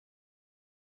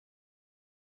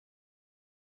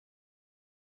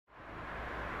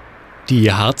Die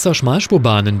Harzer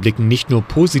Schmalspurbahnen blicken nicht nur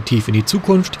positiv in die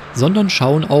Zukunft, sondern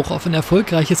schauen auch auf ein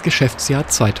erfolgreiches Geschäftsjahr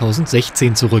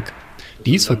 2016 zurück.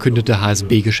 Dies verkündete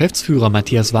HSB-Geschäftsführer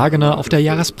Wagener auf der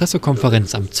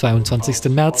Jahrespressekonferenz am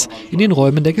 22. März in den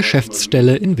Räumen der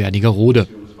Geschäftsstelle in Wernigerode.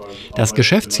 Das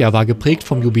Geschäftsjahr war geprägt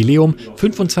vom Jubiläum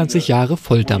 25 Jahre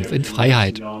Volldampf in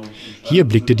Freiheit. Hier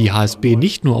blickte die HSB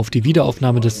nicht nur auf die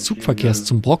Wiederaufnahme des Zugverkehrs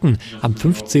zum Brocken am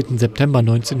 15. September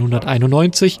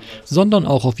 1991, sondern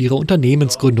auch auf ihre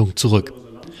Unternehmensgründung zurück.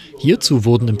 Hierzu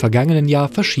wurden im vergangenen Jahr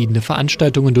verschiedene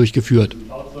Veranstaltungen durchgeführt.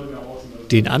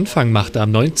 Den Anfang machte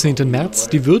am 19. März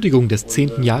die Würdigung des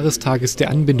 10. Jahrestages der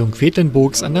Anbindung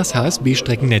Quedlinburgs an das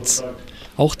HSB-Streckennetz.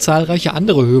 Auch zahlreiche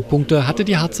andere Höhepunkte hatte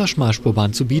die Harzer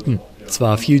Schmalspurbahn zu bieten.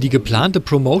 Zwar fiel die geplante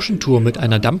Promotion-Tour mit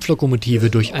einer Dampflokomotive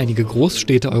durch einige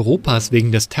Großstädte Europas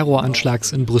wegen des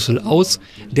Terroranschlags in Brüssel aus,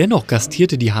 dennoch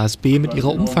gastierte die HSB mit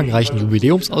ihrer umfangreichen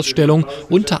Jubiläumsausstellung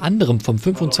unter anderem vom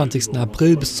 25.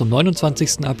 April bis zum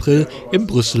 29. April im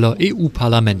Brüsseler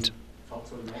EU-Parlament.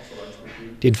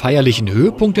 Den feierlichen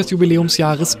Höhepunkt des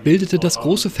Jubiläumsjahres bildete das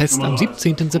große Fest am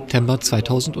 17. September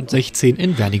 2016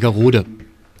 in Wernigerode.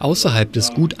 Außerhalb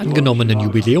des gut angenommenen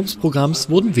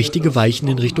Jubiläumsprogramms wurden wichtige Weichen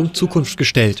in Richtung Zukunft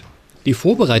gestellt. Die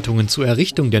Vorbereitungen zur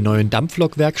Errichtung der neuen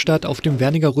Dampflokwerkstatt auf dem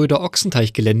Wernigeröder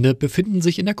Ochsenteichgelände befinden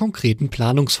sich in der konkreten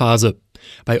Planungsphase.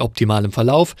 Bei optimalem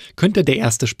Verlauf könnte der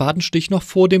erste Spatenstich noch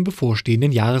vor dem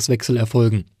bevorstehenden Jahreswechsel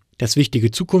erfolgen. Das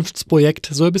wichtige Zukunftsprojekt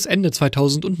soll bis Ende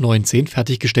 2019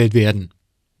 fertiggestellt werden.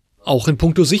 Auch in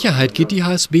puncto Sicherheit geht die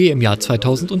HSB im Jahr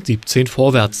 2017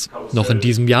 vorwärts. Noch in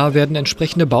diesem Jahr werden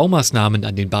entsprechende Baumaßnahmen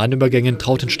an den Bahnübergängen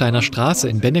Trautensteiner Straße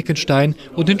in Benneckenstein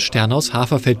und in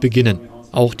Sternhaus-Haferfeld beginnen.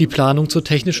 Auch die Planung zur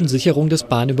technischen Sicherung des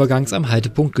Bahnübergangs am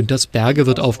Haltepunkt Güntersberge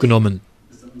wird aufgenommen.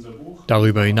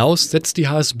 Darüber hinaus setzt die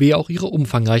HSB auch ihre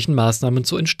umfangreichen Maßnahmen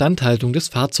zur Instandhaltung des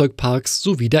Fahrzeugparks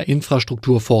sowie der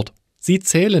Infrastruktur fort. Sie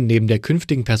zählen neben der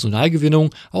künftigen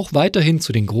Personalgewinnung auch weiterhin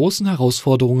zu den großen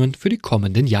Herausforderungen für die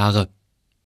kommenden Jahre.